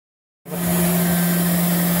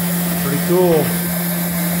cool.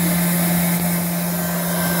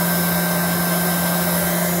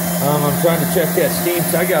 I'm trying to check that steam.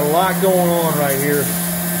 I got a lot going on right here.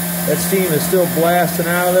 That steam is still blasting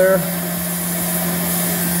out of there.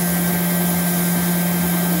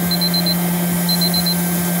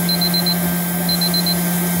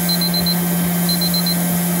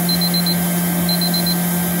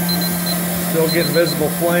 Still getting visible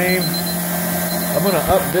flame. I'm gonna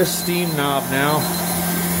up this steam knob now.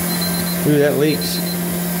 Ooh, that leaks.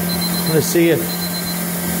 I'm gonna see if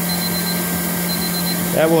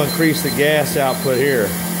that will increase the gas output here.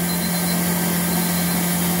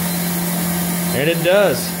 And it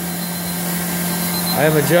does. I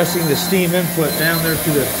am adjusting the steam input down there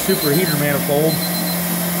through the superheater manifold.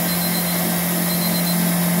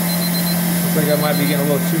 Looks like I might be getting a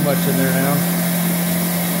little too much in there now.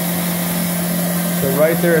 So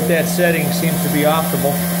right there at that setting seems to be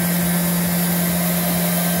optimal.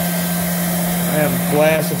 I am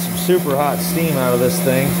blasting some super hot steam out of this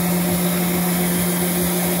thing.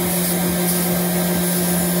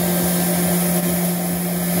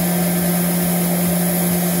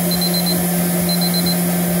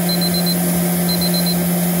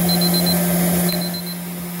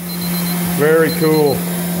 Very cool.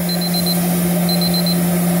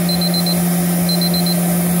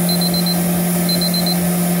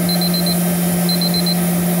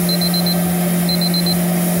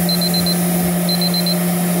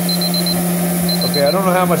 Okay, I don't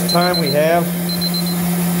know how much time we have,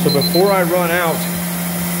 so before I run out,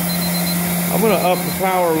 I'm gonna up the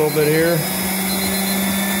power a little bit here.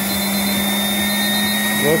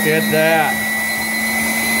 Look at that.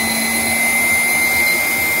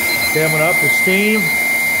 Okay, I'm gonna up the steam.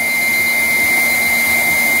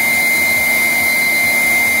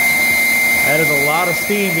 That is a lot of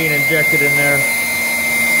steam being injected in there.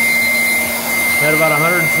 At about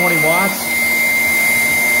 120 watts.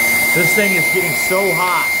 This thing is getting so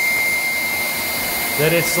hot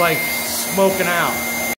that it's like smoking out.